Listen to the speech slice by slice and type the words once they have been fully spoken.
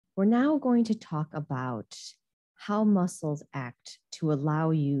we're now going to talk about how muscles act to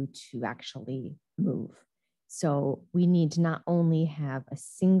allow you to actually move. So we need to not only have a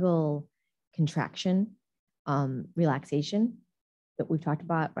single contraction, relaxation that we've talked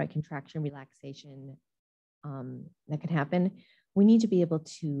about, right? Contraction, relaxation, that can happen. We need to be able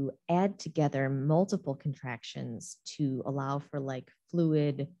to add together multiple contractions to allow for like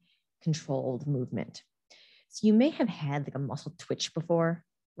fluid controlled movement. So you may have had like a muscle twitch before,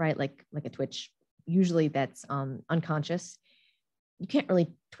 right? Like a twitch. Usually that's unconscious. You can't really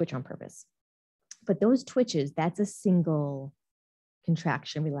twitch on purpose. But those twitches, that's a single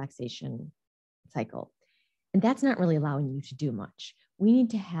contraction relaxation cycle. And that's not really allowing you to do much. We need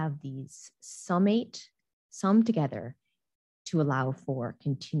to have these summate, sum together to allow for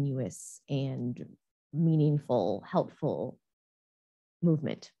continuous and meaningful, helpful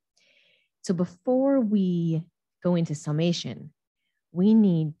movement. So before we go into summation, we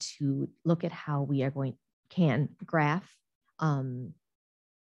need to look at how we are can graph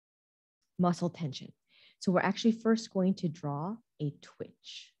muscle tension. So we're actually first going to draw a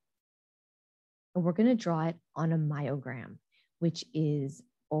twitch. And we're going to draw it on a myogram, which is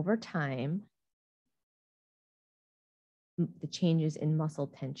over time, the changes in muscle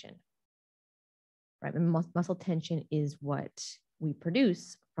tension, right? And muscle tension is what we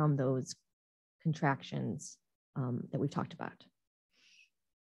produce from those contractions that we've talked about.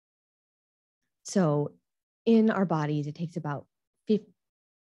 So in our bodies, it takes about 50,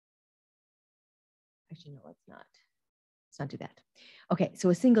 actually, no, let's not do that. Okay, so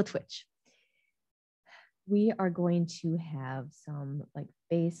a single twitch. We are going to have some like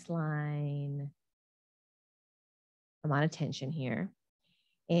baseline amount of tension here.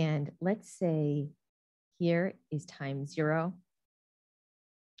 And let's say here is time 0.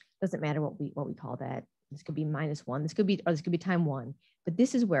 Doesn't matter what we call that. This could be -1. This could be time 1. But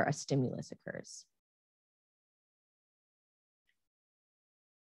this is where a stimulus occurs.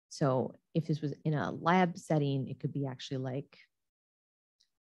 So if this was in a lab setting, it could be actually like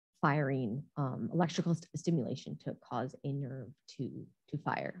firing electrical stimulation to cause a nerve to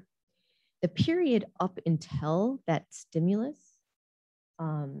fire. The period up until that stimulus,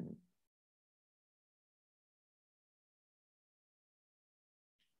 hold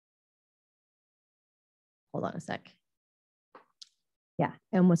on a sec. Yeah,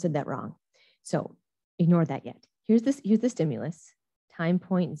 I almost said that wrong. So ignore that yet. Here's the stimulus, time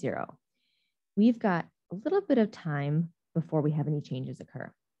point 0. We've got a little bit of time before we have any changes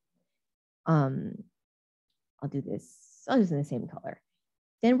occur. I'll do this in the same color.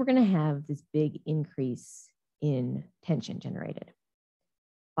 Then we're going to have this big increase in tension generated,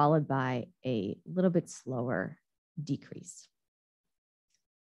 followed by a little bit slower decrease.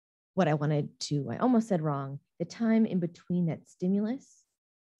 What I almost said wrong, the time in between that stimulus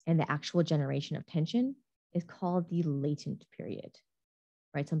and the actual generation of tension is called the latent period,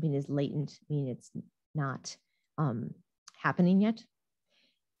 right? Something is latent, meaning it's not happening yet.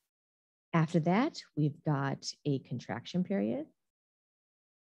 After that, we've got a contraction period.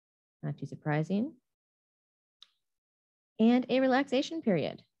 Not too surprising. And a relaxation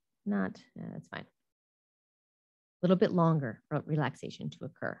period. That's fine. A little bit longer for relaxation to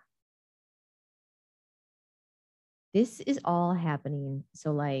occur. This is all happening.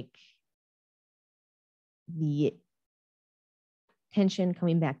 So like the tension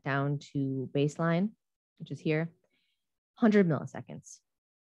coming back down to baseline, which is here, 100 milliseconds.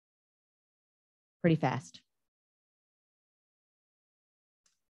 Pretty fast.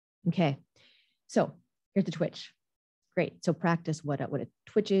 Okay, so here's the twitch. Great, so practice what a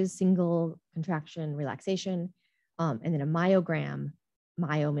twitch is, single contraction, relaxation, and then a myogram.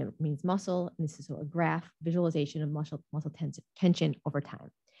 Myo means muscle, and this is a graph, visualization of muscle tension over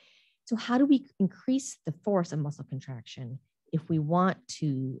time. So how do we increase the force of muscle contraction if we want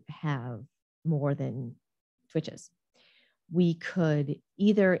to have more than twitches? We could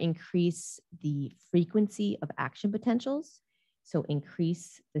either increase the frequency of action potentials, so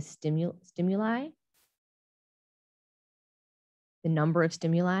increase the stimuli, the number of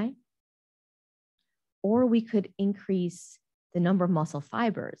stimuli, or we could increase the number of muscle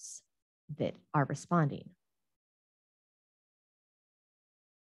fibers that are responding,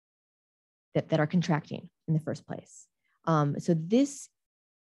 that are contracting in the first place. So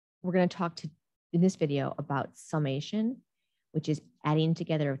we're going to talk in this video about summation, which is adding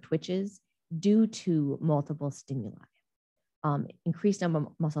together of twitches due to multiple stimuli. Increased number of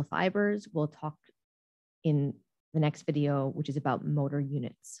muscle fibers, we'll talk in the next video, which is about motor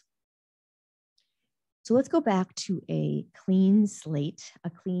units. So let's go back to a clean slate, a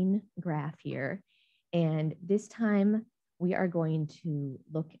clean graph here. And this time we are going to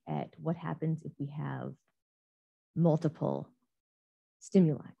look at what happens if we have multiple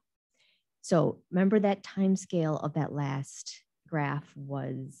stimuli. So remember that time scale of that last graph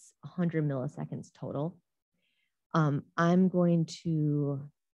was 100 milliseconds total. I'm going to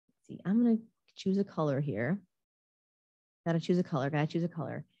choose a color here. Gotta choose a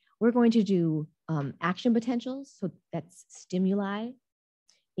color. We're going to do action potentials. So that's stimuli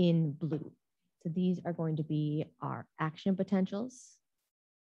in blue. So these are going to be our action potentials.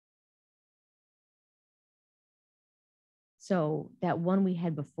 So that one we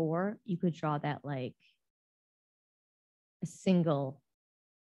had before, you could draw that like a single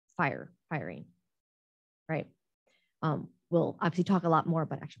firing, right? We'll obviously talk a lot more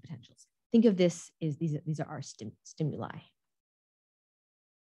about action potentials. Think of this as these are our stimuli.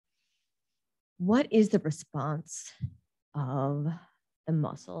 What is the response of the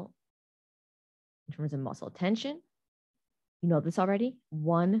muscle in terms of muscle tension? You know this already.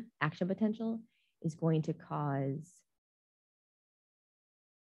 One action potential is going to cause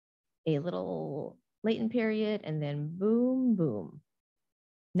a little latent period and then boom, boom.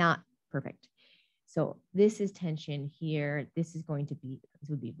 Not perfect. So this is tension here. This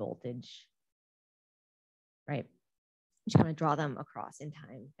would be voltage, right? I'm just going to draw them across in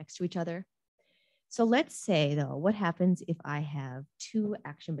time next to each other. So let's say though, what happens if I have two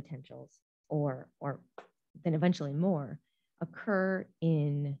action potentials or then eventually more occur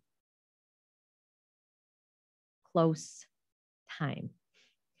in close time?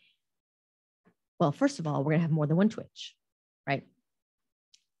 Well, first of all, we're gonna have more than one twitch, right?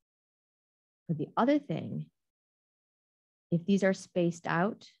 But the other thing, if these are spaced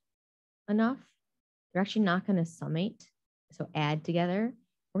out enough, they're actually not gonna summate, so add together.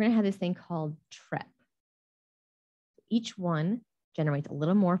 We're gonna have this thing called treppe. Each one generates a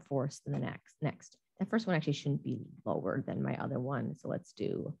little more force than the next. That first one actually shouldn't be lower than my other one. So let's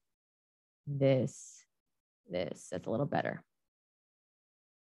do this. That's a little better.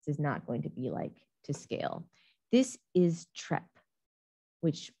 This is not going to be like to scale. This is treppe,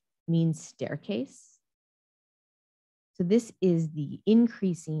 which means staircase. So this is the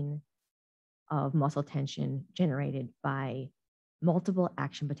increasing of muscle tension generated by multiple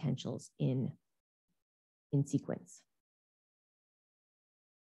action potentials in sequence.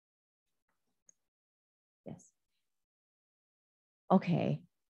 Yes. Okay.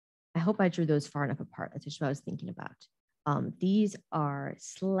 I hope I drew those far enough apart. That's just what I was thinking about. These are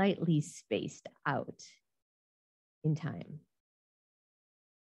slightly spaced out in time.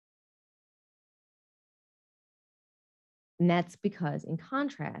 And that's because in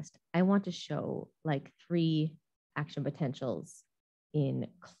contrast, I want to show like 3 action potentials in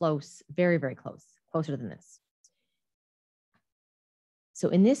close, very, very close, closer than this. So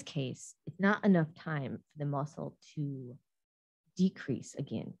in this case, it's not enough time for the muscle to decrease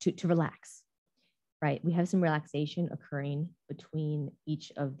again, to relax, right? We have some relaxation occurring between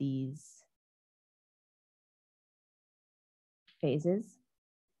each of these phases,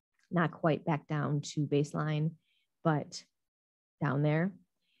 not quite back down to baseline, but down there.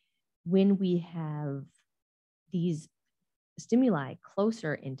 When we have these stimuli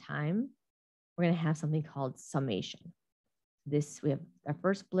closer in time, we're going to have something called summation. We have our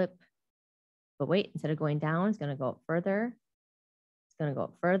first blip, but wait, instead of going down, it's going to go up further. It's going to go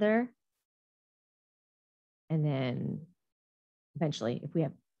up further. And then eventually, if we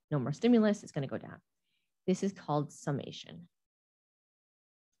have no more stimulus, it's going to go down. This is called summation.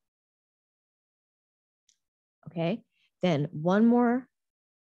 Okay, then one more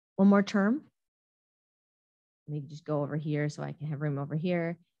term. Let me just go over here so I can have room over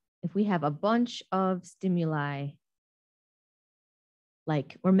here. If we have a bunch of stimuli,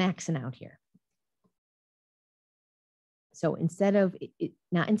 like we're maxing out here. So instead of, it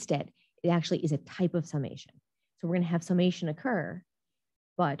actually is a type of summation. So we're going to have summation occur,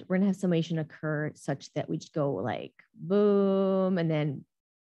 but we're going to have summation occur such that we just go like boom and then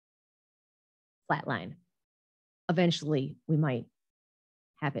flat line. Eventually, we might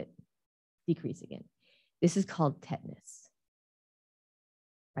have it decrease again. This is called tetanus,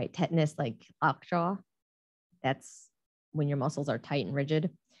 right? Tetanus, like lockjaw, that's when your muscles are tight and rigid.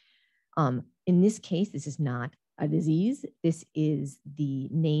 In this case, this is not a disease. This is the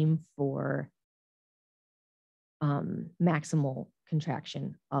name for maximal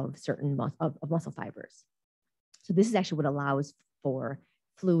contraction of certain muscle fibers. So this is actually what allows for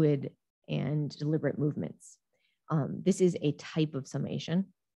fluid and deliberate movements. This is a type of summation,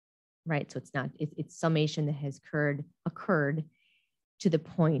 right? So it's summation that has occurred to the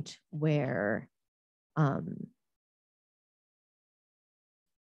point where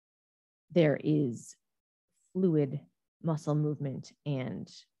there is fluid muscle movement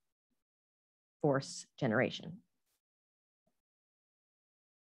and force generation.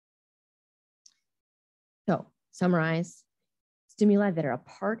 So summarize, stimuli that are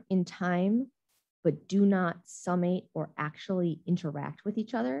apart in time, but do not summate or actually interact with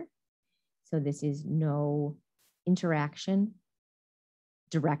each other. So this is no interaction,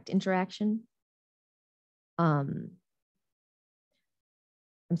 direct interaction. I'm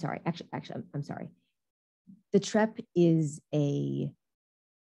sorry. The treppe is a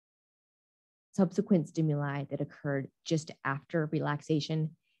subsequent stimuli that occurred just after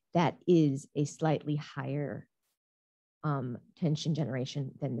relaxation that is a slightly higher tension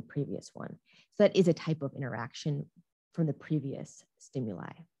generation than the previous one. So that is a type of interaction from the previous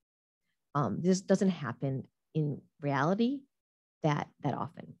stimuli. This doesn't happen in reality that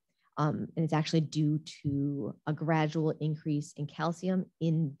often. And it's actually due to a gradual increase in calcium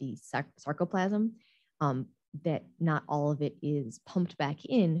in the sarcoplasm, that not all of it is pumped back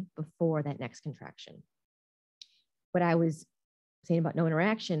in before that next contraction. What I was saying about no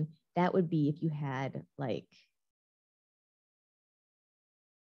interaction, that would be if you had like,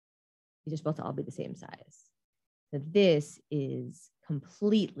 these are supposed to all be the same size. So this is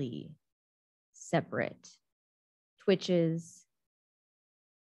completely separate twitches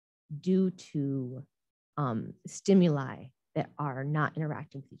due to stimuli that are not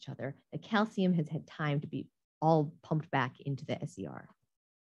interacting with each other. The calcium has had time to be all pumped back into the SCR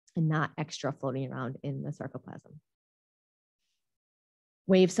and not extra floating around in the sarcoplasm.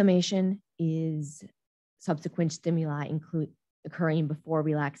 Wave summation is subsequent stimuli occurring before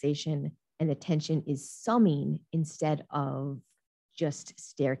relaxation, and the tension is summing instead of just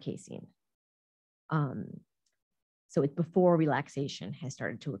staircasing. So it's before relaxation has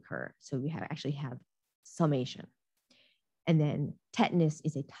started to occur. So we actually have summation. And then tetanus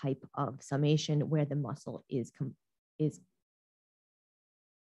is a type of summation where the muscle is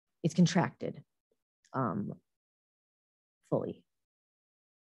contracted fully.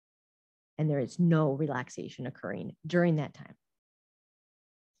 And there is no relaxation occurring during that time.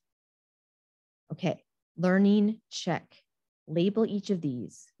 Okay, learning check. Label each of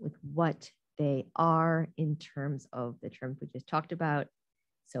these with what they are in terms of the terms we just talked about.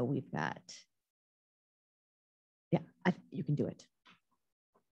 So we've got, yeah, you can do it.